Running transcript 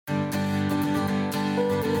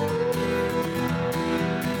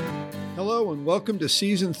Hello and welcome to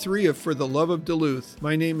Season 3 of For the Love of Duluth.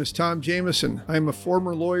 My name is Tom Jameson. I am a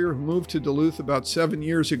former lawyer who moved to Duluth about 7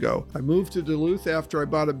 years ago. I moved to Duluth after I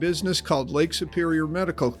bought a business called Lake Superior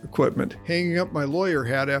Medical Equipment, hanging up my lawyer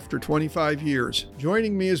hat after 25 years.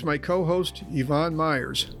 Joining me is my co-host, Yvonne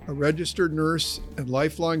Myers, a registered nurse and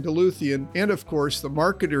lifelong Duluthian, and of course, the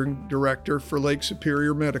marketing director for Lake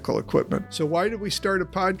Superior Medical Equipment. So why did we start a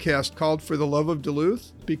podcast called For the Love of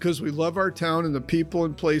Duluth? Because we love our town and the people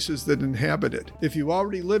and places that inhabit it. If you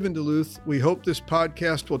already live in Duluth, we hope this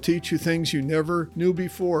podcast will teach you things you never knew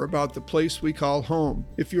before about the place we call home.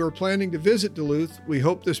 If you are planning to visit Duluth, we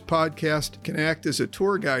hope this podcast can act as a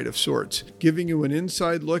tour guide of sorts, giving you an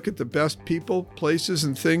inside look at the best people, places,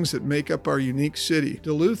 and things that make up our unique city.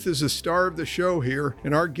 Duluth is the star of the show here,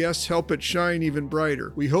 and our guests help it shine even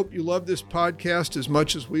brighter. We hope you love this podcast as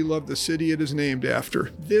much as we love the city it is named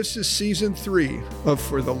after. This is Season 3 of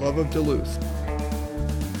For the Love of Duluth.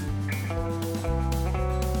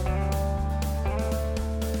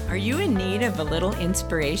 Are you in need of a little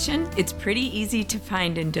inspiration? It's pretty easy to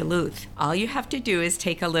find in Duluth. All you have to do is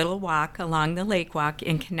take a little walk along the Lake Walk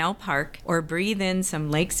in Canal Park or breathe in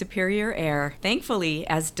some Lake Superior air. Thankfully,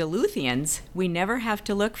 as Duluthians, we never have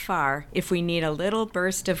to look far if we need a little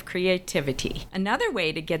burst of creativity. Another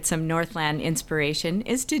way to get some Northland inspiration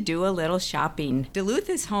is to do a little shopping. Duluth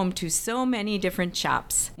is home to so many different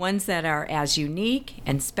shops, ones that are as unique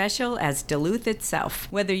and special as Duluth itself.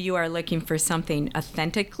 Whether you are looking for something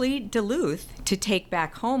authentically Duluth to take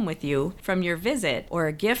back home with you from your visit or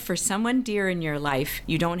a gift for someone dear in your life,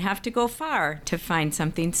 you don't have to go far to find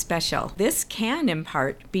something special. This can in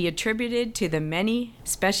part be attributed to the many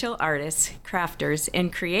special artists, crafters,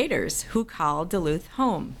 and creators who call Duluth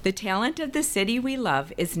home. The talent of the city we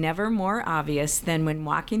love is never more obvious than when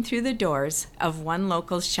walking through the doors of one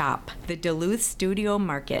local shop, the Duluth Studio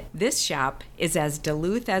Market. This shop is as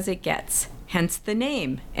Duluth as it gets, hence the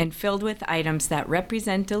name, and filled with items that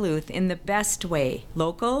represent Duluth in the best way: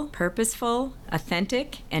 local, purposeful,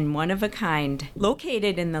 authentic, and one of a kind.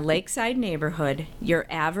 Located in the Lakeside neighborhood, your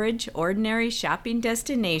average, ordinary shopping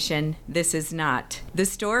destination, this is not. The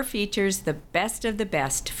store features the best of the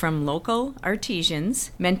best from local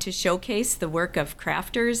artisans, meant to showcase the work of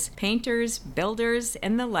crafters, painters, builders,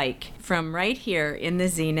 and the like, from right here in the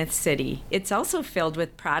Zenith City. It's also filled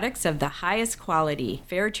with products of the highest quality,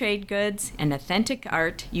 fair trade goods, and authentic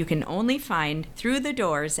art you can only find through the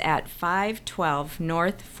doors at 512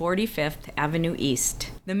 North 45th Avenue East.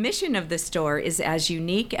 The mission of the store is as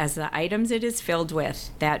unique as the items it is filled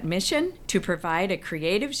with. That mission? To provide a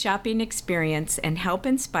creative shopping experience and help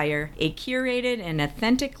inspire a curated and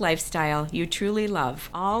authentic lifestyle you truly love,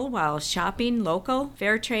 all while shopping local,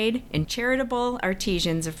 fair trade, and charitable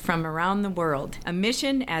artisans from around the world. A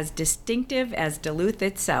mission as distinctive as Duluth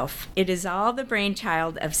itself. It is all the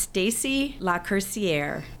brainchild of Stacy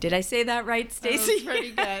LaCourciere. Did I say that right, Stacy?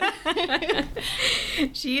 That was pretty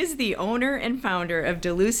good. She is the owner and founder of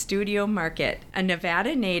Duluth Studio Market, a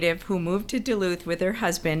Nevada native who moved to Duluth with her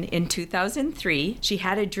husband in 2003. She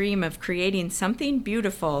had a dream of creating something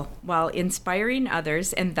beautiful while inspiring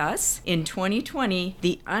others, and thus, in 2020,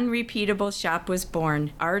 the unrepeatable shop was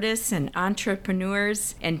born. Artists and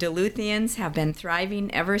entrepreneurs and Duluthians have been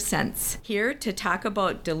thriving ever since. Here to talk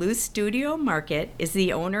about Duluth Studio Market is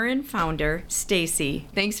the owner and founder, Stacy.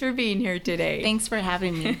 Thanks for being here today. Thanks for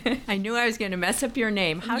having me. I knew I was going to mess up your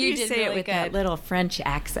name. How do you say it with that little French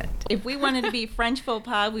accent? If we wanted to be French faux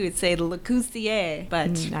pas, we would say Le Coussier.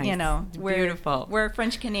 But, nice. you know, Beautiful. We're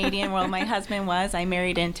French Canadian. Well, my husband was. I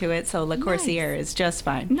married into it, so Le Coursier is just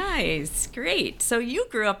fine. Nice. Great. So you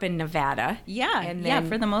grew up in Nevada. Yeah. And then,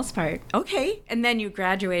 for the most part. Okay. And then you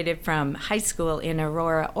graduated from high school in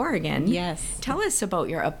Aurora, Oregon. Yes. Tell us about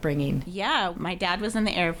your upbringing. Yeah. My dad was in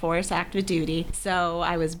the Air Force, active duty. So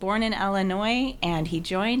I was born in Illinois, and he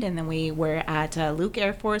joined, and then we were at Luke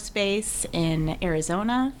Air Force Base in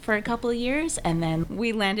Arizona for a couple of years, and then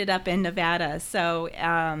we landed up in Nevada. So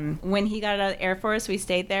when he got out of the Air Force, we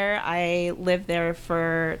stayed there. I lived there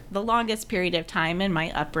for the longest period of time in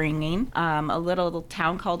my upbringing, a little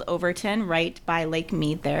town called Overton, right by Lake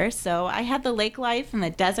Mead there. So I had the lake life and the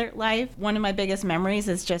desert life. One of my biggest memories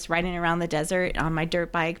is just riding around the desert on my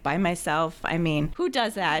dirt bike by myself. I mean, who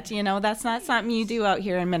does that? You know, that's not something you do out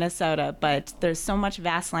here in Minnesota, but there's so much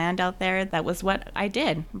vast land out there, that was what I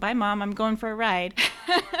did. Bye, Mom, I'm going for a ride.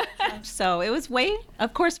 So it was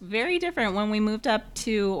of course, very different when we moved up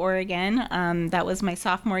to Oregon. That was my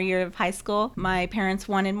sophomore year of high school. My parents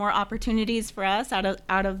wanted more opportunities for us out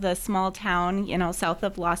of the small town, south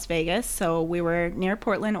of Las Vegas. So we were near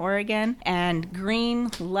Portland, Oregon, and green,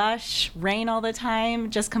 lush, rain all the time,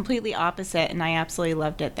 just completely opposite. And I absolutely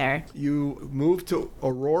loved it there. You moved to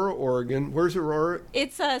Aurora, Oregon. Where's Aurora?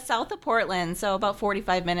 It's south of Portland, so about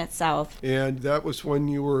 45 minutes south. And that was when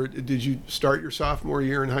did you start your sophomore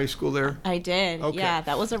year in high school there? I did. Okay. Yeah,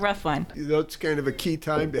 that was a rough one. That's kind of a key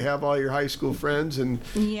time to have all your high school friends, and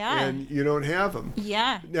you don't have them.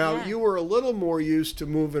 Yeah. Now, you were a little more used to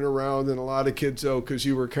moving around than a lot of kids, though, because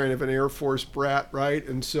you were kind of an Air Force brat, right?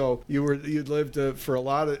 And so you'd lived for a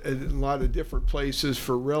lot of different places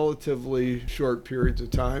for relatively short periods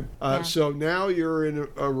of time. So now you're in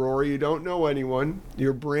Aurora. You don't know anyone.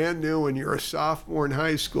 You're brand new, and you're a sophomore in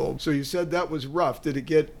high school. So you said that was rough. Did it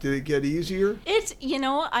get easier? It's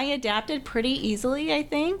I adapted pretty easily, I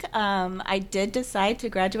think. I did decide to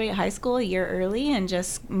graduate high school a year early and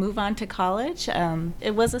just move on to college.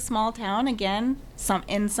 It was a small town again,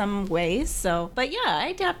 in some ways. But yeah, I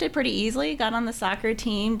adapted pretty easily. Got on the soccer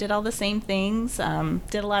team, did all the same things.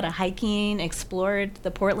 Did a lot of hiking, explored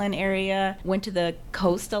the Portland area, went to the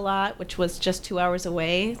coast a lot, which was just 2 hours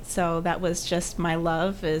away. So that was just my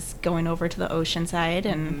love, is going over to the ocean side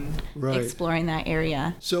and exploring that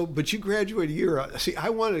area. So, but you graduated a year. See, I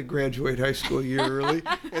wanted to graduate high school a year early,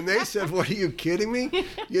 and they said, "What, are you kidding me?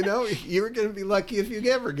 You're going to be lucky if you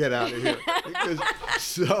ever get out of here."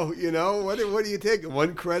 What do you take?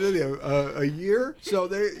 One credit a year? So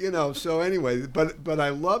So anyway, but I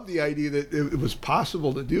love the idea that it was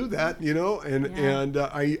possible to do that. And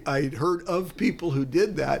I'd heard of people who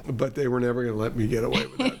did that, but they were never going to let me get away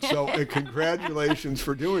with that. So congratulations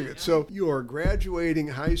for doing it. So you are graduating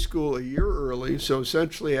high school a year early, so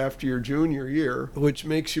essentially after your junior year, which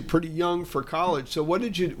makes you pretty young for college. So what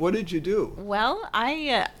did you do? Well,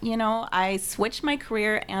 I switched my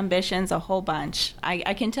career ambitions a whole bunch.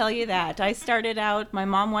 I can tell you that. I started out, my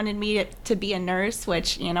mom wanted me to be a nurse,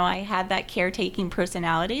 which, I had that caretaking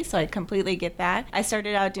personality, so I completely get that. I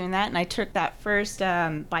started out doing that, and I took that first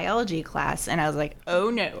biology class, and I was like, oh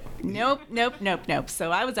no, nope.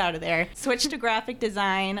 So I was out of there. Switched to graphic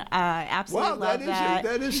design. Absolutely love that.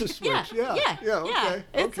 That is a switch. Yeah. Okay.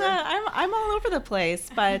 It's I'm all over the place,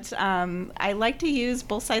 but I like to use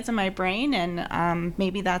both sides of my brain, and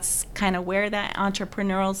maybe that's kind of where that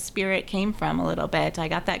entrepreneurial spirit came from a little bit. I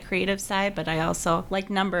got that creative side, but I also like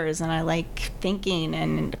numbers, and I like thinking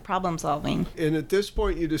and problem solving. And at this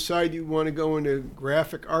point, you decide you want to go into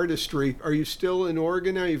graphic artistry. Are you still in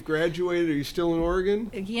Oregon now? You've graduated. Are you still in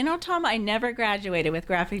Oregon? Tom, I never graduated with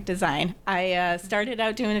graphic design. I started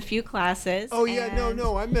out doing a few classes. Oh, yeah.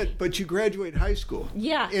 No. I meant, but you graduate high school.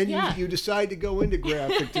 Yeah. And you decide to go into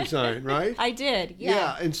graphic design, right? I did, yeah.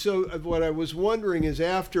 Yeah. And so what I was wondering is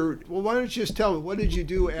why don't you just tell me, what did you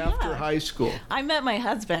do after high school? I met my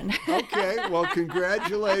husband. Okay. Well,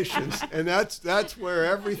 congratulations. And that's where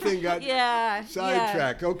everything got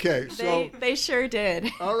sidetracked. Okay. So they sure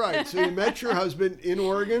did. All right. So you met your husband in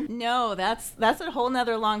Oregon? No, that's a whole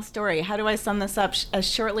nother long story. How do I sum this up as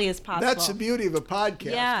shortly as possible? That's the beauty of a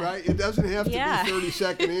podcast, right? It doesn't have to be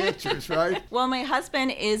 30-second answers, right? Well, my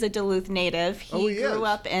husband is a Duluth native. He grew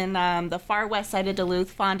up in the far west side of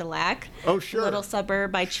Duluth, Fond du Lac. Oh, sure. A little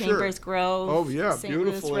suburb by Chambers Grove. Oh, yeah. St.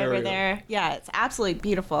 Beautiful Louis area. River there. Yeah, it's absolutely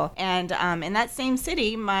beautiful. And in that same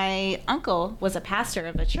city, my uncle was a pastor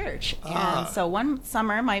of a church. And so one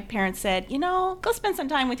summer, my parents said, go spend some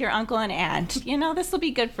time with your uncle and aunt. This will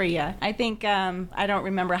be good for you. I think, I don't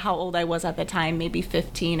remember how old I was at the time, maybe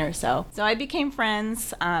 15 or so. So I became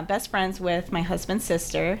best friends with my husband's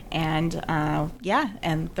sister. And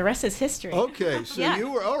and the rest is history. Okay, so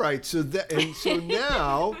you were, all right. So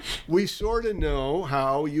now we sort of know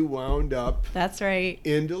how you wound up. That's right.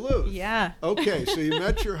 In Duluth. Yeah. Okay, so you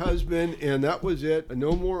met your husband, and that was it.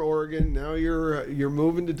 No more Oregon. Now you're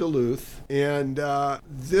moving to Duluth, and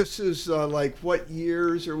this is like what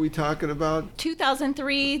years are we talking about?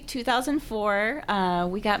 2003, 2004.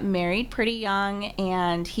 We got married pretty young,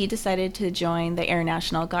 and he decided to join the Air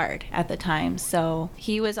National Guard at the time. So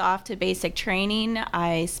he was off to basic training.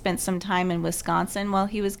 I spent some time in Wisconsin while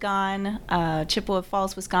he was gone. Chippewa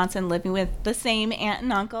Falls, Wisconsin, living with the same aunt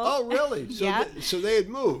and uncle. Oh, really? So so they had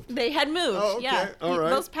moved. They had moved. Oh, okay. Yeah. All right.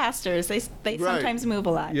 Those pastors, they sometimes move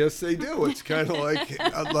a lot. Yes, they do. It's kind of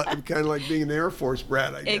like being an Air Force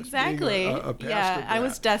brat, I guess. Exactly. A pastor brat. I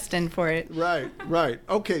was destined for it. Right.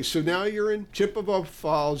 Okay, so now you're in Chippewa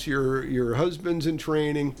Falls. Your husband's in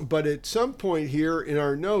training. But at some point here in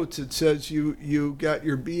our notes, it says you got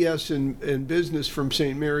your BS in business from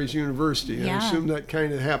St. Mary's University. Yeah. I assume that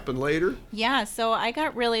kind of happened later? Yeah, so I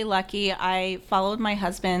got really lucky. I followed my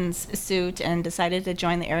husband's suit and decided to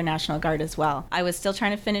join the Air National Guard as well. I was still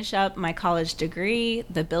trying to finish up my college degree.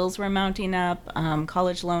 The bills were mounting up,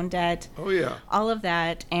 college loan debt. Oh, yeah. All of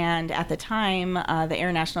that. And at the time, the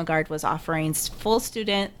Air National Guard was offering full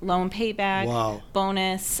student loan payback, Wow.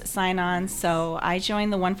 bonus, sign-on. So I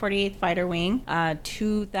joined the 148th Fighter Wing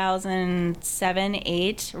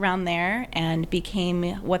 2007-8, around there, and became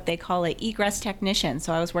what they call an egress technician.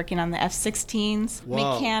 So I was working on the F-16s,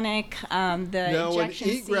 Wow. mechanic, the Now, an ejection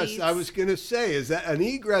egress, seats. I was going to say, is that an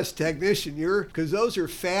egress technician? Because those are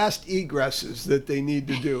fast egresses that they need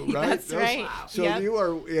to do, right? That's right. So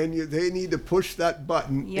Yep. they need to push that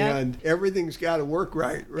button, Yep. and everything's got to work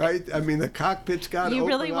right? I mean, the cockpit's got to You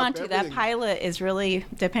open really want up to. That everything. pilot is really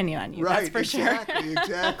depending on you. Right, That's for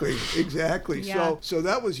exactly. Yeah. So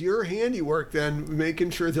that was your handiwork then,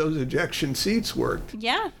 making sure those ejection seats worked.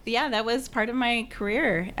 sure. Yeah, that was part of my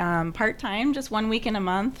career. Part-time, just 1 week in a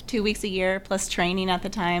month, 2 weeks a year, plus training at the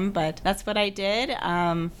time. But that's what I did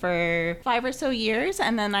for 5 or so years.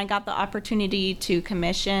 And then I got the opportunity to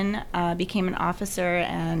commission, became an officer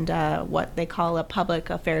and what they call a public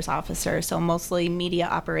affairs officer. So mostly media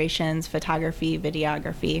operations, photography,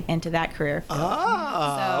 videography, into that career field.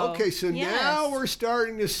 So, Okay, so yes. now we're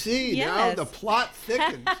starting to see. Now Yes. the plot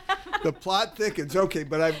thickens. The plot thickens. Okay,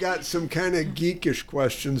 but I've got some kind of geekish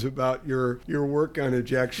questions about your work on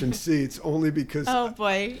ejection seats, only because Oh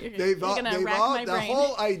boy, you're gonna rack my the brain.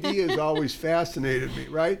 whole idea has always fascinated me,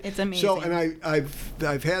 right? It's amazing. So, and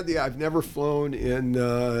I've never flown in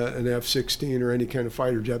an F-16 or any kind of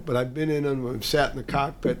fighter jet, but I've been in them. I've sat in the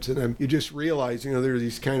cockpits, and you just realize, there are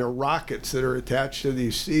these kind of rockets that are attached to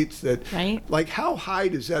these seats that, Right. like, how high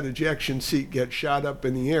does that ejection seat get shot up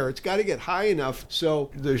in the air? It's got to get high enough so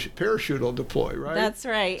the parachute will deploy, right? That's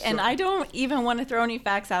right. And So- I don't even want to throw any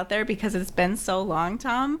facts out there because it's been so long,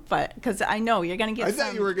 Tom. But because I know you're going to get I some.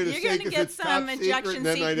 thought you were gonna you're say gonna 'cause get it's top some secret, ejection and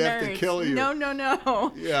then seat I'd have to nerds. kill you.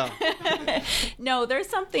 No. Yeah. No, there's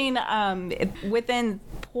something within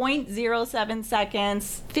 0.07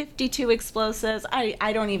 seconds, 52 explosives.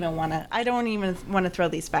 I don't even want to throw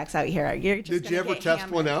these facts out here. You're just Did you gonna ever get test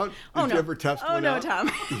hammered. one out? Oh, Did no. you ever test Oh one no, out?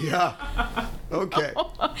 Tom. Yeah. Okay.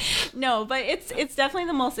 No, but it's definitely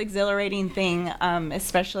the most exhilarating thing,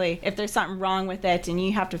 especially if there's something wrong with it and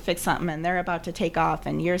you have to fix something and they're about to take off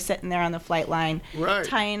and you're sitting there on the flight line Right.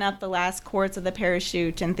 tying up the last cords of the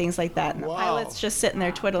parachute and things like that. And Wow. the pilot's just sitting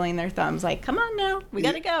there twiddling their thumbs like, come on now, we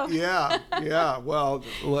got to go. Yeah. Well,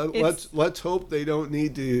 let's hope they don't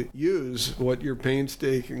need to use what you're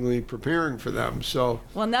painstakingly preparing for them. So,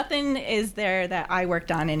 Well, nothing is there that I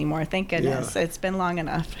worked on anymore. Thank goodness. Yeah. It's been long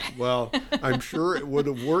enough. well, I'm sure it would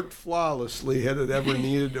have worked flawlessly had it ever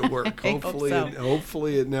needed to work. I hope so.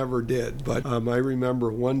 Hopefully it never did. But I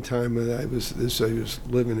remember one time I was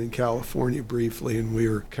living in California briefly, and we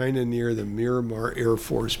were kind of near the Miramar Air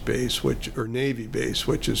Force Base, or Navy base,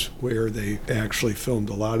 which is where they actually filmed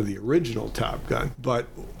a lot of the original Top Gun. But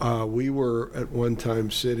we were at one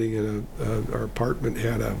time sitting in our apartment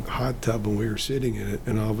had a hot tub, and we were sitting in it,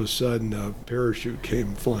 and all of a sudden a parachute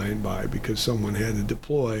came flying by because someone had to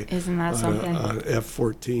deploy Isn't that on something? an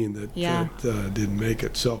F-14 that didn't make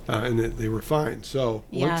it. So and they were fine. So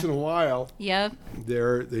Yeah. once in a while, Yep.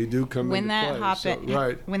 they do come When into that play. happens, So,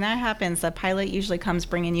 right. when that happens, the pilot usually comes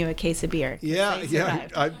bringing you a case of beer. 'cause Yeah, they yeah,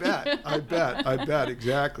 survived. I bet,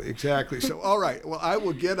 exactly. So, all right, well, I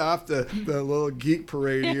will get off the little geek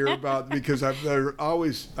parade here because I've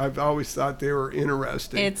always thought they were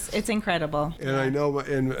interesting. It's incredible. And I know,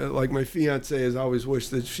 like my fiance has always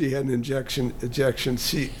wished that she had an ejection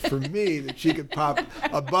seat for me, that she could pop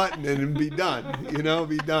a button and it'd be done.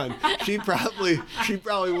 Be done. She probably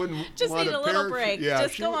wouldn't Just want need a little parachute. break. Yeah,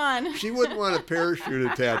 Just go on. She wouldn't want a parachute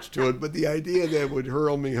attached to it, but the idea that it would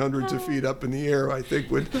hurl me hundreds of feet up in the air, I think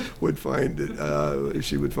would find it.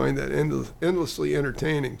 She would find that endlessly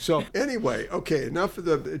entertaining. So anyway, okay, enough of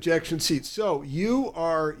the ejection seats. So you've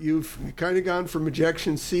kind of gone from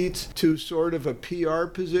ejection seats to sort of a PR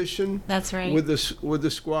position. That's right. With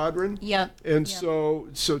the squadron. Yep. And Yep.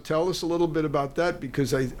 so tell us a little bit about that,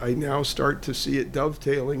 because I now start to see it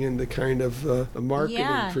dovetailing into kind of a marketing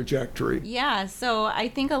trajectory. Yeah, so I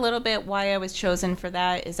think a little bit why I was chosen for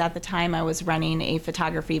that is at the time I was running a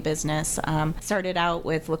photography business. Started out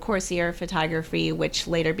with Le Corsair Photography, which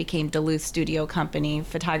later became Duluth Studio Company,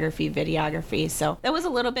 photography, videography. So that was a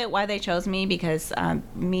little bit why they chose me, because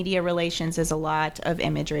media relations is a lot of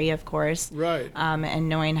imagery, of course. Right. And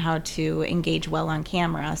knowing how to engage well on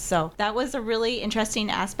camera. So that was a really interesting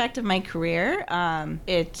aspect of my career.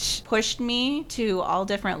 It pushed me to all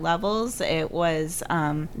different levels. It was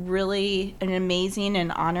really an amazing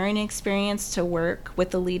and honoring experience to work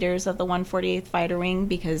with the leaders of the 148th Fighter Wing,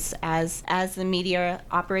 because as the media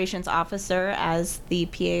operations officer, as the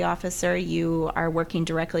PA officer, you are working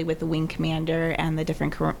directly with the wing commander and the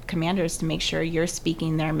different commanders to make sure you're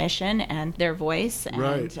speaking their mission and their voice,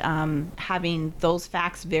 and having those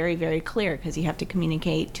facts very, very clear, because you have to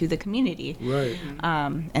communicate to the community. Right.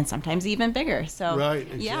 And sometimes even bigger. So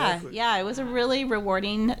exactly. yeah, it was a really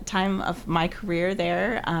rewarding time of my career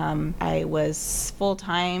there. I was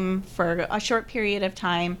full-time for a short period of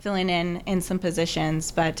time, filling in some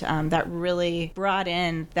positions, but that really brought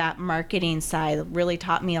in that marketing side, really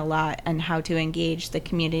taught me a lot on how to engage the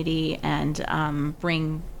community and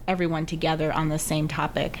bring everyone together on the same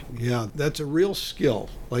topic. Yeah, that's a real skill.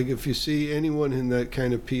 Like if you see anyone in that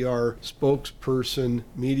kind of PR spokesperson,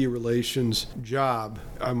 media relations job,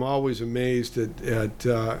 I'm always amazed at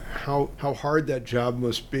how hard that job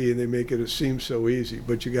must be, and they make it seem so easy.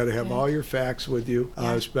 But you got to have all your facts with you,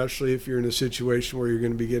 especially if you're in a situation where you're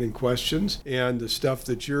going to be getting questions. And the stuff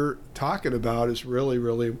that you're talking about is really,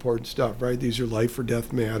 really important stuff, right? These are life or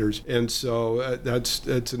death matters. And so that's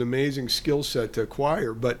an amazing skill set to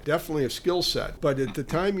acquire, but definitely a skill set. But at the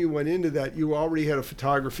time you went into that, you already had a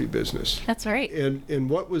photography business. That's right. And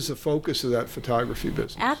what was the focus of that photography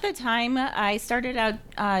business? At the time, I started out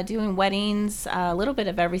doing weddings, a little bit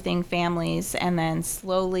of everything, families, and then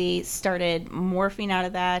slowly started morphing out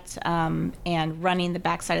of that and running the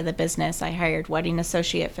backside of the business. I hired wedding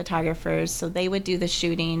associate photographers, so they would do the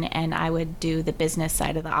shooting and I would do the business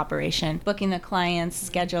side of the operation, booking the clients,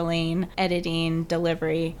 scheduling, editing,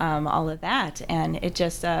 delivery, all of that. And it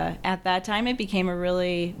just, at that time, it became a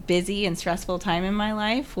really busy and stressful time in my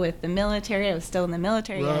life with the military. I was still in the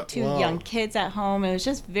military. I had two young kids at home. It was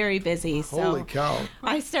just very busy. Holy cow.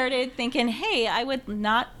 I started thinking, hey, I would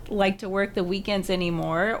not like to work the weekends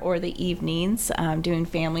anymore or the evenings, doing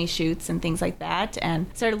family shoots and things like that, and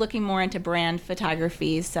started looking more into brand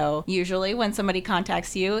photography. So usually when somebody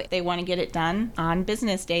contacts you, they want to get it done on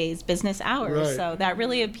business days, business hours. Right. So that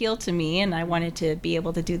really appealed to me, and I wanted to be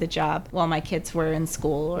able to do the job while my kids were in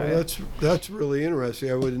school. Well, that's really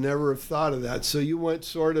interesting. I would never have thought of that. So you went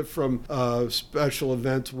sort of from special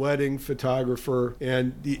events, wedding photographer,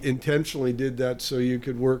 and intentionally did that so you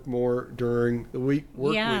could work more during the work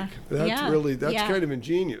week. That's kind of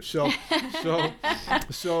ingenious. So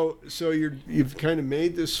you've kind of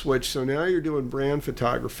made this switch. So now you're doing brand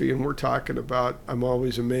photography, and we're talking about, I'm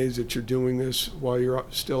always amazed that you're doing this while you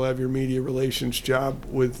still have your media relations job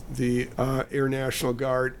with the Air National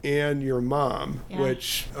Guard and your mom,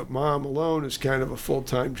 which mom alone is kind of a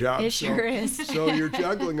full-time job. It sure is. So you're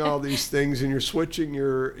juggling all these things, and you're switching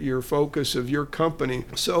your focus of your company.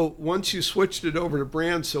 So once you switched it over to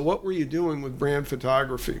brand, so what were you doing with brand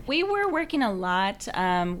photography? We were working a lot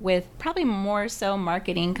with probably more so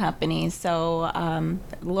marketing companies. So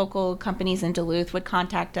local companies in Duluth would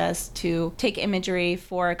contact us to take imagery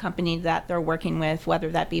for a company that they're working with, whether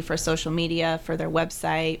that be for social media, for their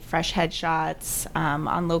website, fresh headshots,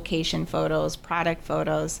 on location photos, product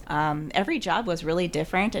photos. Every job was really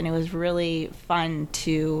different, and it was really fun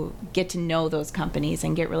to get to know those companies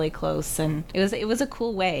and get really close. And it was a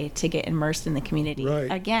cool way to get immersed in the community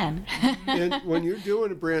again. And when you're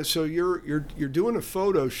doing a brand, so you're doing a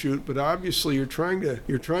photo shoot, but obviously you're trying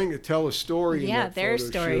to tell a story. Yeah, in that their photo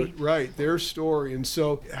story. Shoot. Right, their story. And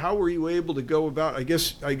so how were you able to go about? I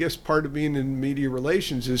guess part of being in media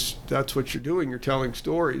relations is that's what you're doing. You're telling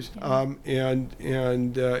stories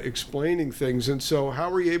and explaining things. And so how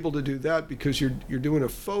were you able to do that? Because you're doing a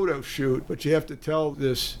photo shoot, but you have to tell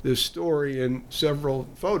this story in several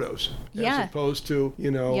photos, as opposed to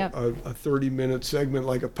a 30-minute segment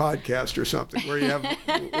like a podcast or something where you have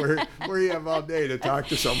where you have all day to talk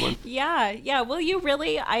to someone. Yeah. Well,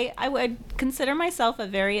 I would consider myself a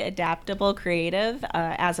very adaptable creative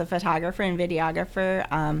as a photographer and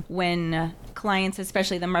videographer. When clients,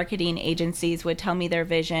 especially the marketing agencies, would tell me their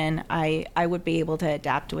vision, I would be able to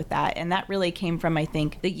adapt with that. And that really came from, I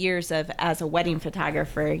think, the years of as a wedding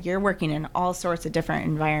photographer. You're working in all sorts of different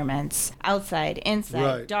environments, outside,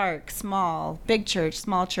 inside, dark, small, big church,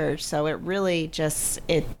 small church. So it really just,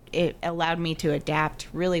 it allowed me to adapt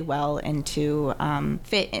really well and to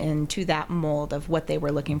fit into that mold of what they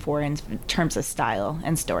were looking for in terms of style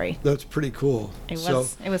and story. That's pretty cool. It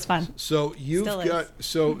was fun. So you've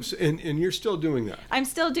and you're still still doing that. I'm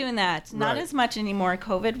still doing that. Not Right. as much anymore.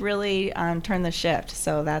 COVID really turned the shift.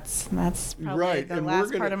 So that's probably Right, the and we're last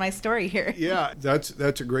gonna- part of my story here. Yeah, that's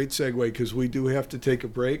a great segue because we do have to take a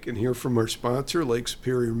break and hear from our sponsor, Lake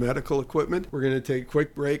Superior Medical Equipment. We're going to take a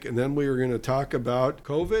quick break, and then we are going to talk about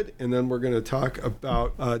COVID, and then we're going to talk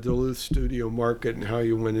about Duluth Studio Market and how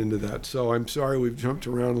you went into that. So I'm sorry we've jumped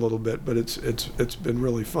around a little bit, but it's been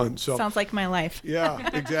really fun. So Sounds like my life. yeah,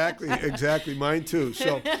 exactly. Mine too.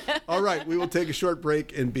 So, all right, we will take a short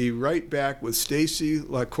break and be right back with Stacy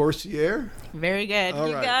LaCourciere. Very good. All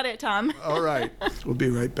You right. got it, Tom. All right, we'll be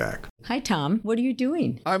right back. Hi, Tom. What are you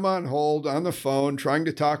doing? I'm on hold on the phone trying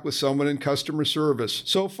to talk with someone in customer service.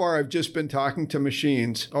 So far, I've just been talking to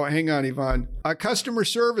machines. Oh, hang on, Yvonne. Customer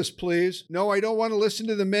service, please. No, I don't want to listen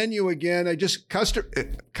to the menu again. I just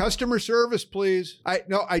customer service, please.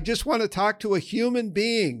 I just want to talk to a human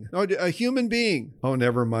being. No, a human being. Oh,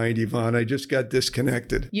 never mind, Yvonne. I just got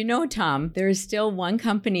disconnected. You know, Tom, there is still one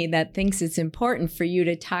company that thinks it's important for you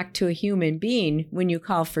to talk to a human being when you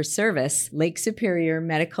call for service, Lake Superior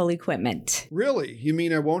Medical Equipment. Really? You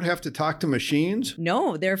mean I won't have to talk to machines?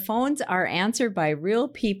 No, their phones are answered by real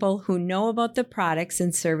people who know about the products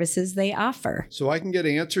and services they offer. So I can get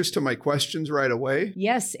answers to my questions right away?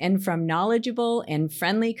 Yes, and from knowledgeable and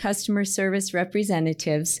friendly customer service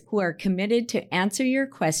representatives who are committed to answer your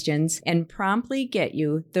questions and promptly get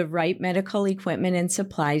you the right medical equipment and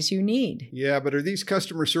supplies you need. Yeah, but are these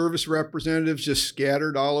customer service representatives just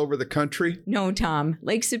scattered all over the country? No, Tom.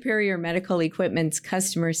 Lake Superior Medical Equipment's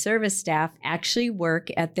customer service staff actually work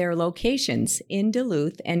at their locations in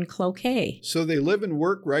Duluth and Cloquet. So they live and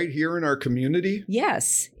work right here in our community?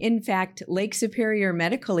 Yes. In fact, Lake Superior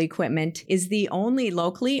Medical Equipment is the only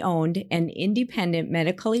locally owned and independent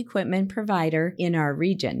medical equipment provider in our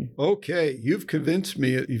region. Okay, you've convinced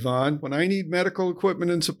me, Yvonne. When I need medical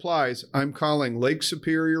equipment and supplies, I'm calling Lake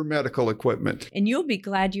Superior Medical Equipment. And you'll be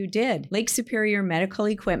glad you did. Lake Superior Medical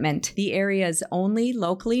Equipment, the area's only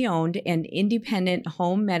locally owned and independent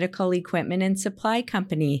home medical equipment and supply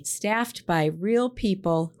company, staffed by real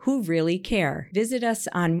people who really care. Visit us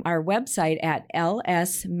on our website at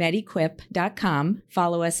lsmedequip.com,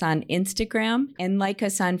 follow us on Instagram, and like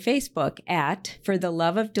us on Facebook at For the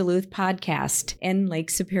Love of Duluth Podcast and Lake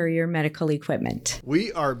Superior Medical Equipment.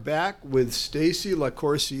 We are back with Stacy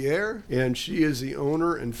LaCourciere, and she is the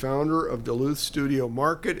owner and founder of Duluth Studio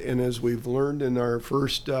Market. And as we've learned in our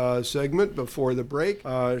first segment before the break,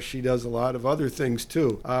 she does a lot of other things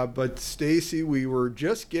too. But Stacy, we were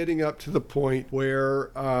just getting up to the point where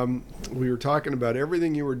we were talking about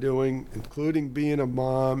everything you were doing, including being a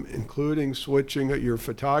mom, including switching your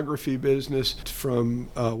photography business from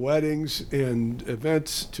weddings and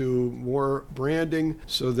events to more branding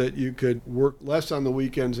so that you could work less on the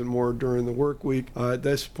weekends and more during the work week. At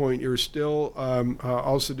this point, you're still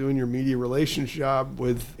also doing your media relations job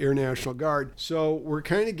with Air National Guard. So we're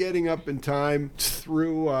kind of getting up in time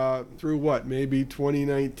through what, maybe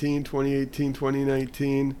 2019, 2018,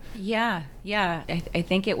 2019? Yeah. I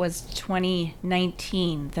think it was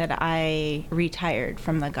 2019 that I retired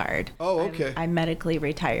from the Guard. Oh, okay. I medically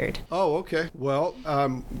retired. Oh, okay. Well,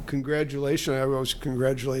 congratulations. I always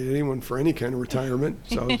congratulate anyone for any kind of retirement.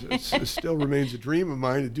 So it still remains a dream of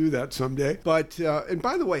mine to do that someday. But, and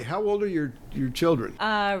by the way, how old are your children?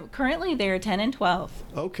 Currently, they're 10 and 12.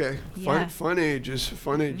 Okay. Yeah. Fun ages.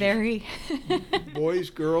 Very Boys,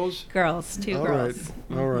 girls? girls, two All girls.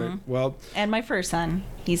 right. All right. Well, And my first son,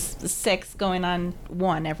 he's 6 going on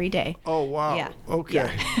 1 every day. oh, wow. Yeah.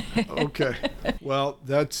 Okay. Okay. Well,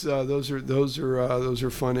 that's those are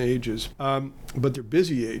fun ages. But they're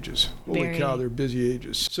busy ages. Holy Very. cow, they're busy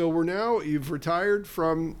ages. So you've retired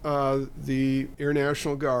from the Air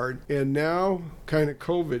National Guard, and now kind of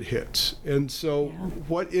COVID hits. And so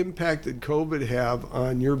what impact did COVID have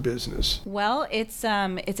on your business? Well, it's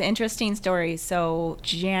an interesting story. So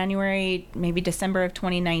January, maybe December of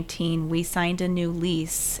 2019, we signed a new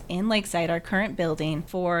lease in Lakeside, our current building,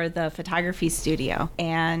 for the photography studio.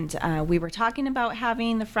 And we were talking about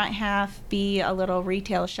having the front half be a little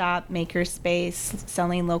retail shop, maker space,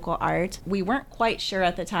 selling local art. We weren't quite sure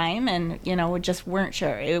at the time, and we just weren't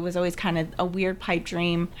sure. It was always kind of a weird pipe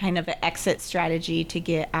dream, kind of an exit strategy to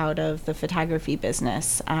get out of the photography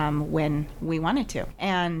business when we wanted to.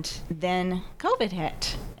 And then COVID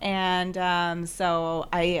hit. And so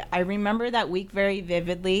I remember that week very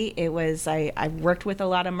vividly. It was, I worked with a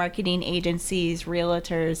lot of marketing agencies,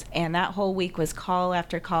 realtors, and that whole week was call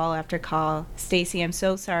after call after call. Stacy, I'm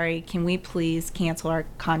so sorry. Can we please cancel our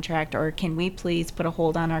contract, or can we please put a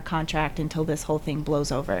hold on our contract until this whole thing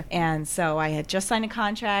blows over? And so I had just signed a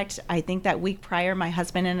contract. I think that week prior, my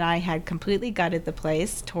husband and I had completely gutted the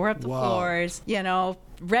place, tore up the Wow. floors,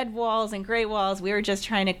 red walls and gray walls. We were just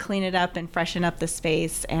trying to clean it up and freshen up the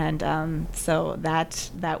space. And so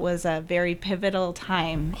that was a very pivotal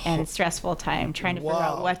time and stressful time trying to figure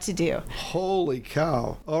out what to do. Holy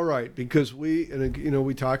cow. All right, because we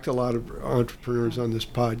talked to a lot of entrepreneurs on this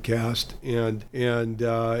podcast, and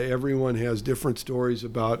everyone has different stories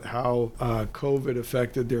about how COVID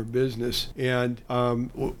affected their business. And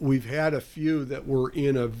we've had a few that were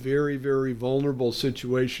in a very, very vulnerable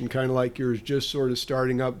situation, kind of like yours, just sort of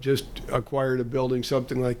starting up, just acquired a building,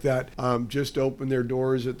 something like that, just opened their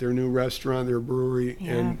doors at their new restaurant, their brewery,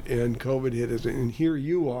 and COVID hit it. And here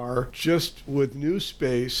you are, just with new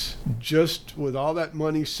space, just with all that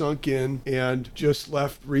money sunk in, and just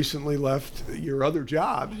recently left your other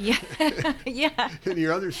job. Yeah. And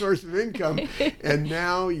your other source of income. And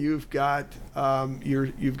now you've got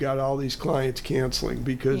all these clients canceling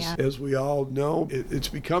because, as we all know, it's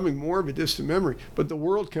becoming more of a distant memory. But the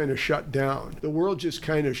world kind of shut down. The world just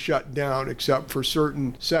kind of shut down, except for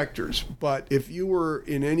certain sectors. But if you were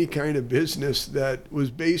in any kind of business that was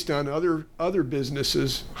based on other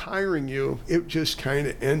businesses hiring you, it just kind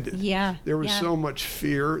of ended. Yeah. There was so much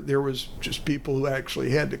fear. There was just people who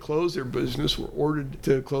actually had to close their business, were ordered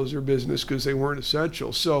to close their business because they weren't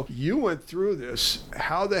essential. So you went through this.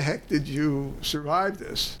 How the heck did you survive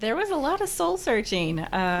this? There was a lot of soul searching.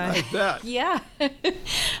 I bet. Yeah.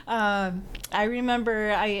 I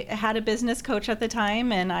remember I had a business coach at the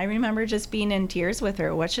time, and I remember just being in tears with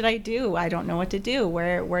her. What should I do? I don't know what to do.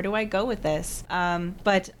 Where do I go with this?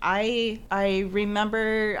 But I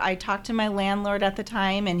remember I talked to my landlord at the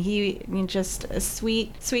time, and he just a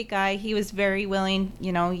sweet guy. He was very willing.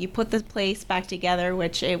 You put the place back together,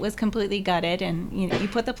 which it was completely gutted, and you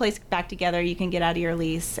put the place back together, you can get out of your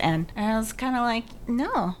lease. And I was kind of like,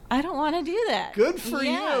 no, I don't want to do that. Good for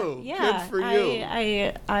you. Yeah. Good for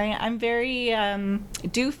you. I'm very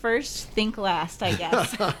do first, think last, I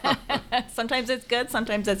guess. Sometimes it's good,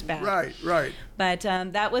 sometimes it's bad. Right. But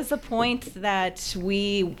that was the point that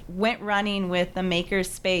we went running with the maker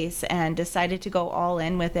space and decided to go all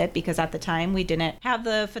in with it, because at the time we didn't have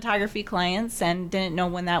the photography clients and didn't know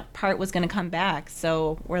when that part was going to come back.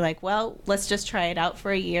 So we're like, well, let's just try it out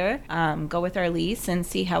for a year, go with our lease and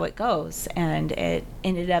see how it goes. And it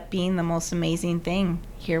ended up being the most amazing thing.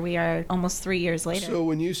 Here we are almost 3 years later. So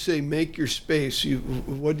when you say make your space,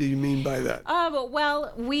 what do you mean by that?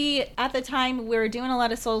 Well, at the time, we were doing a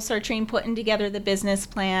lot of soul searching, putting together the business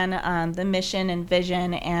plan, the mission and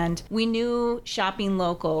vision, and we knew shopping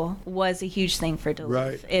local was a huge thing for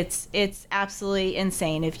Duluth. Right. It's absolutely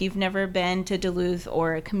insane. If you've never been to Duluth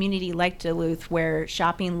or a community like Duluth where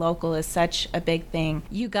shopping local is such a big thing,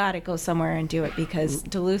 you got to go somewhere and do it, because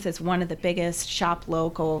Duluth is one of the biggest shop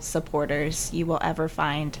local supporters you will ever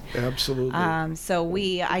find. Absolutely. So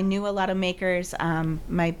I knew a lot of makers.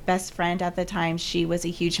 My best friend at the time, she was a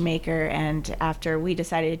huge maker, and after we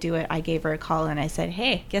decided to do it, I gave her a call and I said,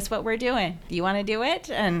 "Hey, guess what we're doing? Do you want to do it?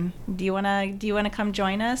 And do you want to come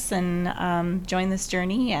join us and join this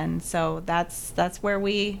journey?" And so that's where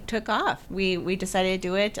we took off. We decided to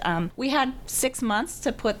do it. We had 6 months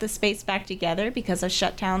to put the space back together because of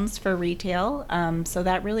shutdowns for retail. So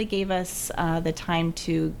that really gave us the time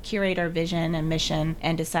to curate our vision and mission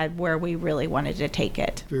and decide where we really wanted to take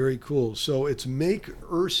it. Very cool. So it's maker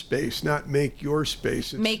space, not make your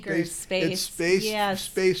space. It's maker space. It's space. Yes.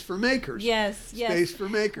 Space for makers. Yes. Space for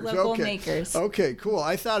makers. Local okay. makers. Okay. Cool.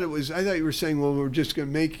 I thought you were saying, well, we're just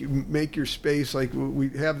going to make your space, like we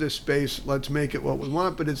have this space. Let's make it what we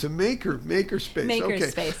want. But it's a maker space. Maker okay.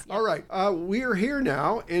 space. Yeah. All right. We are here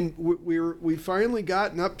now, and we finally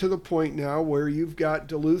gotten up to the point now where you've got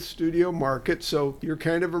Duluth Studio Market. So you're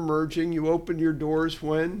kind of emerging. You opened your doors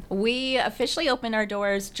when? We officially opened our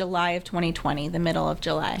doors July of 2020, the middle of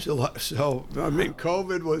July. So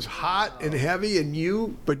COVID was hot and heavy,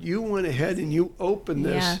 but you went ahead and you opened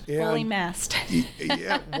this. Yeah, fully masked.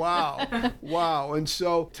 Yeah, wow. And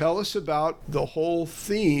so tell us about the whole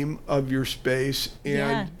theme of your space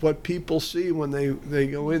and what people see when they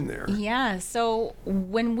go in there. Yeah, so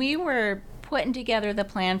when we were putting together the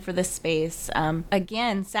plan for the space,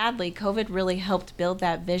 again, sadly, COVID really helped build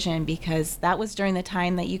that vision, because that was during the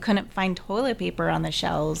time that you couldn't find toilet paper on the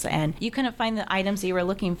shelves and you couldn't find the items you were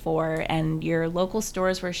looking for, and your local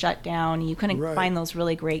stores were shut down. You couldn't find those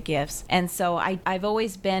really great gifts. And so I've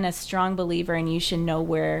always been a strong believer in you should know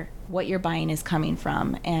where what you're buying is coming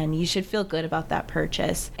from, and you should feel good about that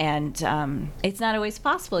purchase. And it's not always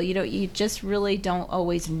possible. You just really don't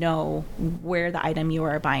always know where the item you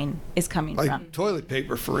are buying is coming from. Like toilet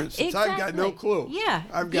paper, for instance. Exactly. I've got no clue. Yeah.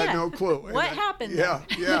 I've got no clue. What happened Yeah,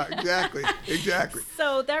 then? yeah, exactly. Exactly.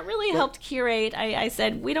 So that really helped curate. I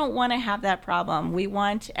said, we don't want to have that problem. We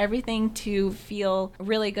want everything to feel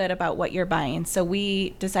really good about what you're buying. So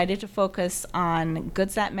we decided to focus on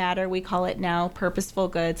goods that matter. We call it now purposeful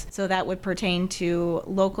goods. So that would pertain to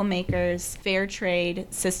local makers, fair trade,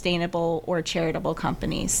 sustainable, or charitable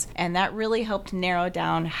companies. And that really helped narrow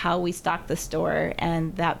down how we stock the store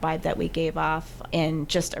and that vibe that we gave off in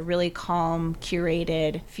just a really calm,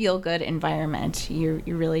 curated, feel-good environment. You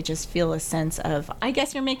really just feel a sense of, I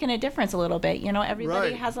guess you're making a difference a little bit.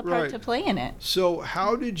 Everybody has a part to play in it. So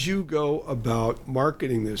how did you go about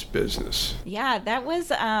marketing this business? Yeah, that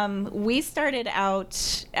was, we started out,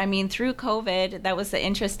 through COVID, that was the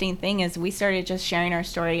interesting thing is we started just sharing our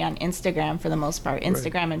story on Instagram for the most part,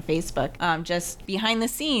 Instagram and Facebook. Just behind the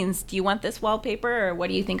scenes, do you want this wallpaper or what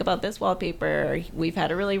do you think about this wallpaper? Or, we've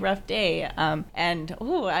had a really rough day.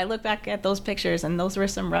 I look back at those pictures and those were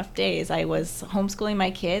some rough days. I was homeschooling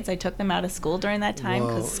my kids. I took them out of school during that time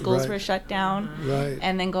because schools were shut down. Right.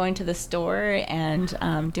 And then going to the store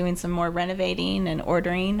and doing some more renovating and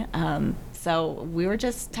ordering. So we were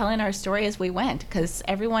just telling our story as we went because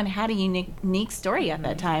everyone had a unique story at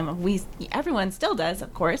that time. Everyone still does,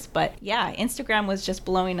 of course, but yeah, Instagram was just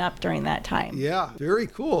blowing up during that time. Yeah, very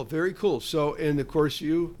cool, very cool. So, and of course,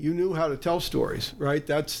 you knew how to tell stories, right?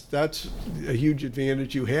 That's a huge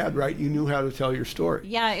advantage you had, right? You knew how to tell your story.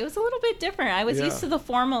 Yeah, it was a little bit different. I was used to the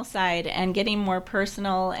formal side, and getting more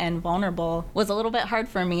personal and vulnerable was a little bit hard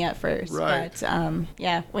for me at first. Right.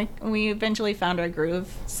 But we eventually found our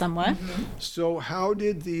groove somewhat. Mm-hmm. So how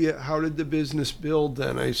did the business build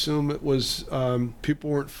then? I assume it was people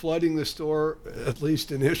weren't flooding the store, at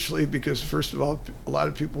least initially, because first of all, a lot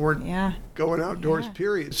of people weren't going outdoors,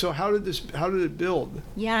 period. So how did it build?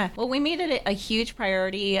 Yeah, well, we made it a huge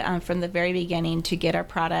priority from the very beginning to get our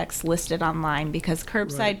products listed online because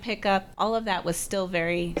curbside pickup, all of that was still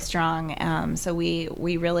very strong. So we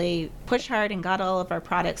really pushed hard and got all of our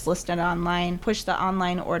products listed online, pushed the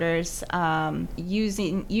online orders,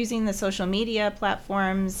 using the social media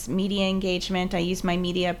platforms, media engagement. I used my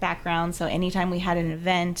media background, so anytime we had an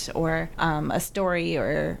event or a story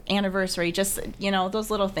or anniversary, just, those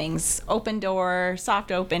little things, open door,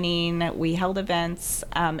 soft opening, we held events,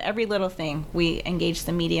 every little thing, we engaged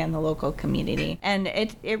the media and the local community. And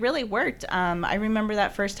it really worked. I remember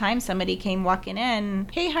that first time somebody came walking in,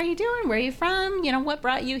 hey, how you doing? Where are you from? What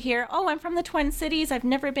brought you here? Oh, I'm from the Twin Cities. I've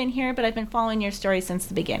never been here, but I've been following your story since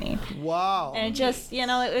the beginning. Wow. And it just,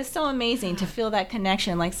 it was so amazing to feel that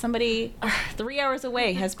connection, like somebody 3 hours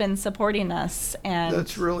away has been supporting us and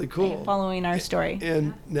that's really cool, and following our story.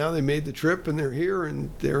 And now they made the trip and they're here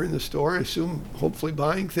and they're in the store, I assume, hopefully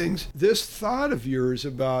buying things. This thought of yours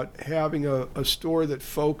about having a store that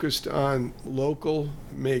focused on local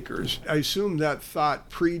makers, I assume that thought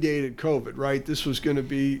predated COVID, right? This was going to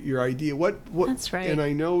be your idea. What? That's right. And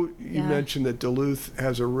I know you mentioned that Duluth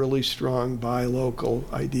has a really strong buy local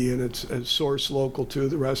idea, and it's source local too.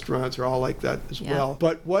 The restaurants are all like that as well.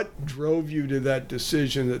 But what drove you to that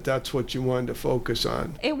decision that that's what you wanted to focus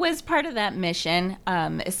on? It was part of that mission,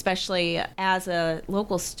 especially as a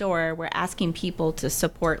local store, we're asking people to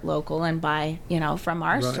support local and buy, from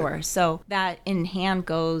our store. So that in hand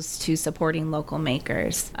goes to supporting local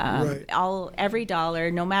makers. Every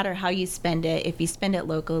dollar, no matter how you spend it, if you spend it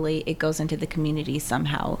locally, it goes into the community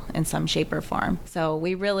somehow in some shape or form. So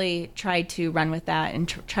we really tried to run with that and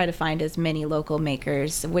try to find as many local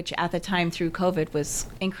makers, which at the time through COVID was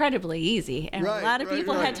incredibly easy, and a lot of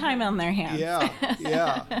people had time on their hands.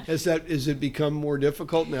 Yeah. Has it become more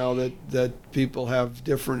difficult now that people have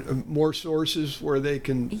different more sources where they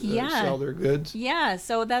can sell their goods? Yeah,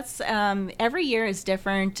 so that's every year is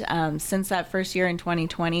different. Since that first year in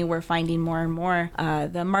 2020, we're finding more and more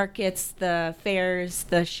the markets, the fairs,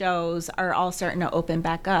 the shows are all starting to open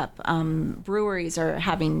back up. Breweries are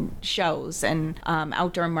having shows and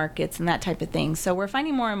outdoor markets and that type of thing. So we're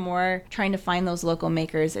finding more and more trying to find those local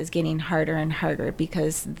makers is getting harder and harder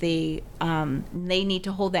because they need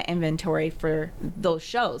to hold that inventory for those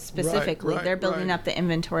shows specifically. They're building up the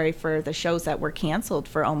inventory for the shows that were canceled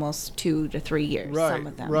for almost 2 to 3 years, some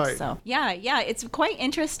of them. So yeah, it's quite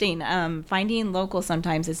interesting. Finding local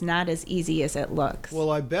sometimes is not as easy as it looks.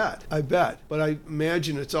 Well, I bet. But I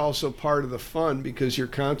imagine it's also part of the fun because you're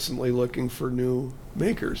constantly looking for new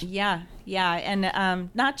makers. Yeah. And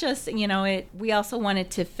not just, we also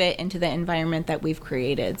wanted to fit into the environment that we've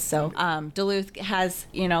created. So Duluth has,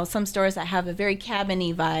 some stores that have a very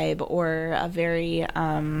cabin-y vibe or a very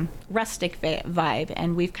rustic vibe.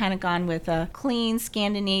 And we've kind of gone with a clean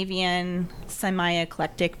Scandinavian,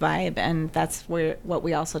 semi-eclectic vibe. And that's what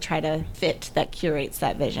we also try to fit that curates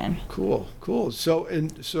that vision. Cool. So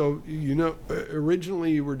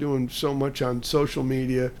originally you were doing so much on social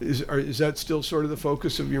media. Is that still sort of the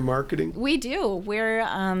focus of your marketing? We do. We're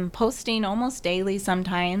posting almost daily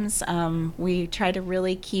sometimes. We try to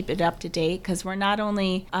really keep it up to date because we're not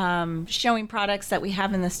only showing products that we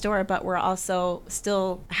have in the store, but we're also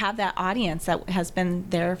still have that audience that has been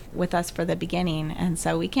there with us for the beginning. And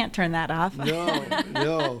so we can't turn that off.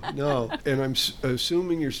 No. And I'm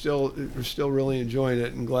assuming you're still really enjoying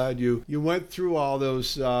it and glad you went through all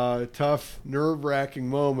those tough, nerve-wracking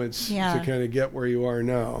moments to kind of get where you are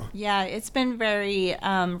now. Yeah, it's been very,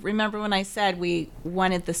 remember when I said we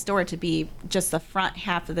wanted the store to be just the front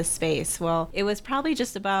half of the space? Well, it was probably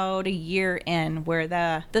just about a year in where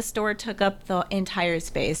the store took up the entire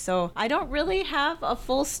space. So I don't really have a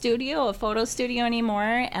full studio, a photo studio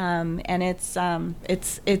anymore. And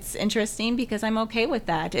it's interesting because I'm okay with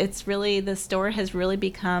that. It's really, the store has really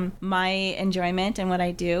become my enjoyment and what I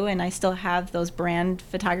do. And I still have those brand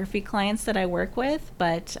photography clients that I work with,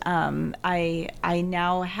 but I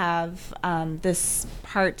now have this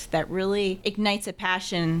part that really ignites a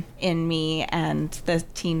passion in me and the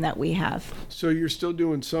team that we have. So you're still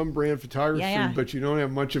doing some brand photography, but you don't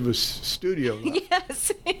have much of a studio left.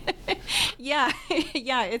 Yes. Yeah.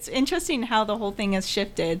 It's interesting how the whole thing has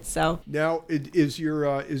shifted. So now, is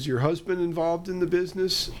your husband involved in the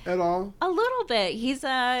business at all? A little bit. He's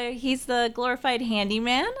the glorified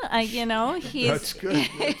handyman. That's good.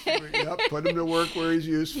 Put him to work where he's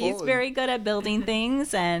useful. He's very good at building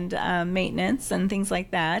things and maintenance and things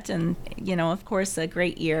like that. And of course, a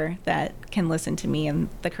great ear that can listen to me and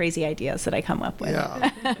the crazy ideas that I come up with.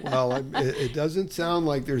 Yeah. Well, it doesn't sound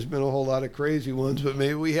like there's been a whole lot of crazy ones, but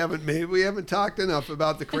maybe we haven't talked enough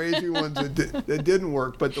about the crazy ones that didn't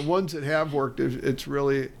work. But the ones that have worked, it's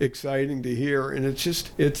really exciting to hear, and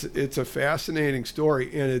it's a fascinating story.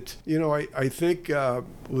 And it's I think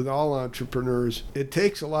with all entrepreneurs, it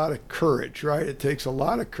takes a lot of courage, right? It takes a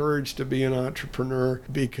lot of courage to be an entrepreneur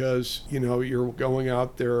because you're going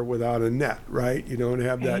out there without a net, right? You don't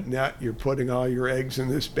have that net. You're putting all your eggs in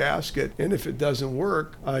this basket, and if it doesn't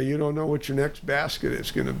work, you don't know what your next basket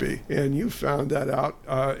is going to be. And you found that out,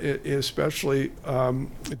 especially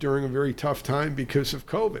during a very tough time because of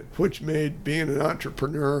COVID, which made being an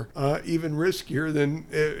entrepreneur even riskier than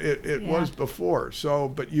it was before. So,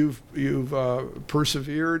 but you've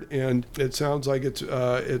persevered, and it sounds like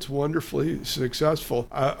it's wonderfully successful.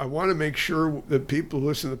 I want to make sure that people who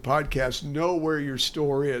listen to the podcast know where your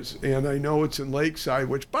store is, and I know it's in Lakeside,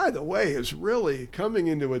 which, by the way, is really coming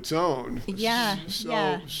into its own. Yeah.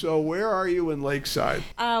 So where are you in Lakeside?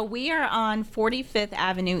 We are on 45th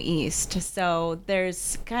Avenue East. So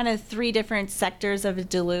there's kind of three different sectors of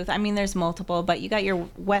Duluth. I mean, there's multiple, but you got your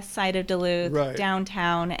west side of Duluth, right,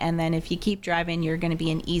 downtown, and then if you keep driving, you're going to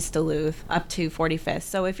be in East Duluth up to 45th.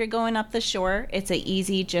 So if you're going up the shore, it's an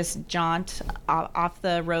easy just jaunt off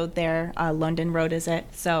the road there. London Road is it?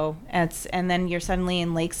 So and then you're suddenly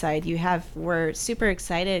in Lakeside. We're super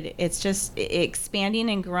excited. It's just expanding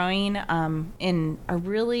and growing in a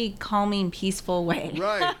really calming, peaceful way.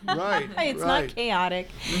 Right. It's not chaotic.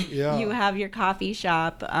 Yeah. You have your coffee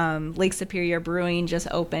shop. Lake Superior Brewing just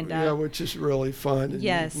opened up. Yeah, which is really fun. And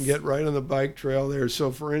yes. You can get right on the bike trail there.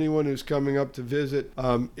 So for anyone who's coming up to visit,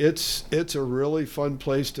 it's a really fun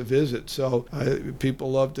place to visit. So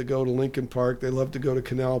people love to go to Lincoln Park. They love to go to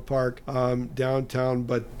Canal Park downtown.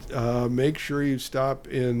 But make sure you stop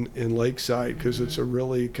in Lakeside because it's a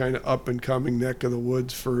really kind of up and coming neck of the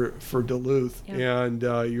woods for Duluth. Yep. And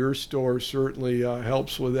your store certainly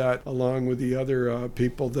helps with that, along with the other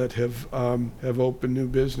people that have opened new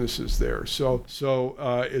businesses there. So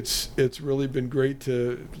it's really been great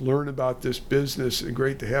to learn about this business and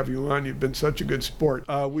great to have you on. You've been such a good sport.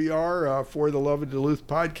 We are For the Love of Duluth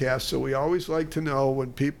podcast, so we always like to know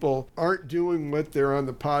when people aren't doing what they're on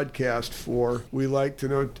the podcast for. We like to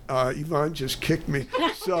know. Yvonne just kicked me,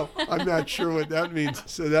 so I'm not sure what that means.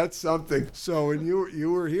 So that's something. So when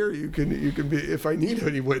you were here, you can be. If I need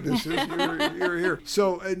any witnesses, you're here.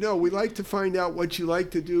 So no, we like to find out what you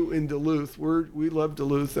like to do do in Duluth? We love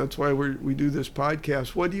Duluth. That's why we do this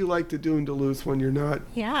podcast. What do you like to do in Duluth when you're not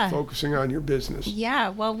focusing on your business? Yeah,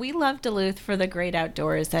 well, we love Duluth for the great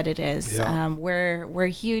outdoors that it is. Yeah. We're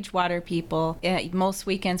huge water people. Most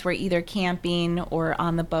weekends we're either camping or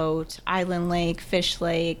on the boat. Island Lake, Fish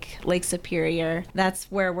Lake, Lake Superior. That's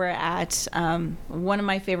where we're at. One of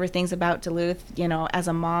my favorite things about Duluth, as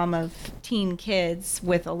a mom of teen kids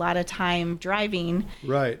with a lot of time driving,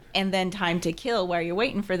 right, and then time to kill while you're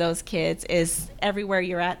waiting for those kids, is everywhere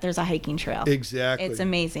you're at, there's a hiking trail. Exactly. It's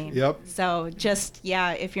amazing. Yep. So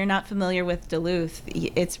if you're not familiar with Duluth,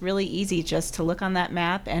 it's really easy just to look on that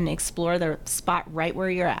map and explore the spot right where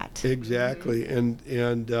you're at. Exactly. And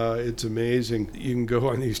it's amazing. You can go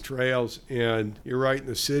on these trails and you're right in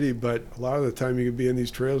the city, but a lot of the time you can be in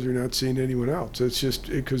these trails, you're not seeing anyone else. It's just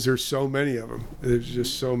because there's so many of them. There's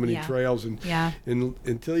just so many trails. And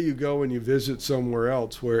until you go and you visit somewhere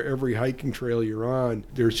else where every hiking trail you're on,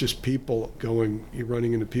 there's just people going, you're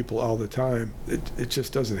running into people all the time. It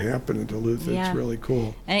just doesn't happen in Duluth. Yeah. It's really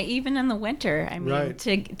cool. And even in the winter, I mean, right.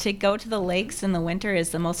 to go to the lakes in the winter is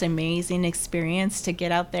the most amazing experience, to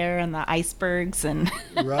get out there and the icebergs and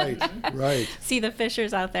right. see the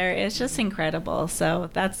fishers out there. It's just incredible. So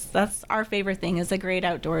that's our favorite thing, is the great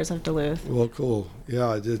outdoors of Duluth. Well, cool. Yeah,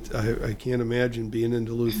 I can't imagine being in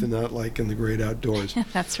Duluth and not liking the great outdoors.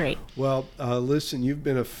 That's right. Well, listen, you've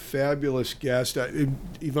been a fabulous guest.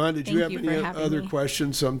 Yvonne, did you have any other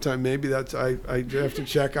questions? Sometime maybe that's I have to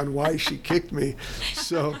check on why she kicked me.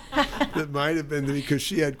 So that might have been because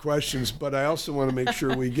she had questions. But I also want to make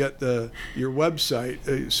sure we get your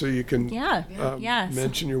website so you can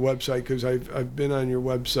mention your website, because I've been on your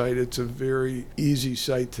website. It's a very easy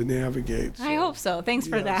site to navigate. So. I hope so. Thanks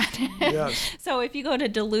for that. Yes. So if you go to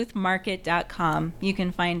duluthmarket.com, you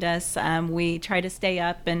can find us. We try to stay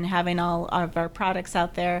up and having all of our products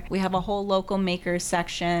out there. We have a whole local makers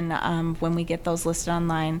section when we get those listed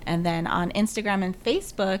online. And then on Instagram and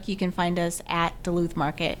Facebook, you can find us at Duluth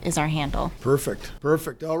Market is our handle.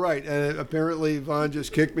 Perfect. All right. And apparently Yvonne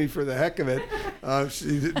just kicked me for the heck of it.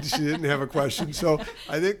 She didn't have a question. So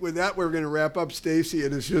I think with that, we're going to wrap up. Stacy,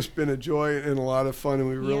 it has just been a joy and a lot of fun, and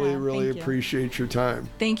we really appreciate your time.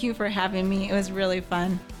 Thank you for having me. It was really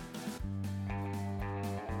fun.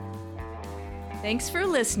 Thanks for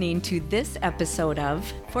listening to this episode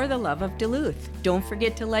of For the Love of Duluth. Don't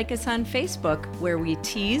forget to like us on Facebook, where we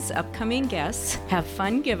tease upcoming guests, have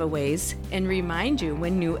fun giveaways, and remind you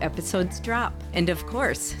when new episodes drop. And of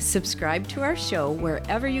course, subscribe to our show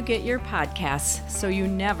wherever you get your podcasts so you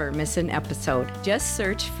never miss an episode. Just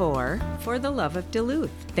search for the Love of Duluth.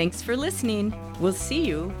 Thanks for listening. We'll see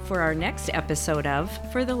you for our next episode of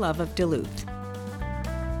For the Love of Duluth.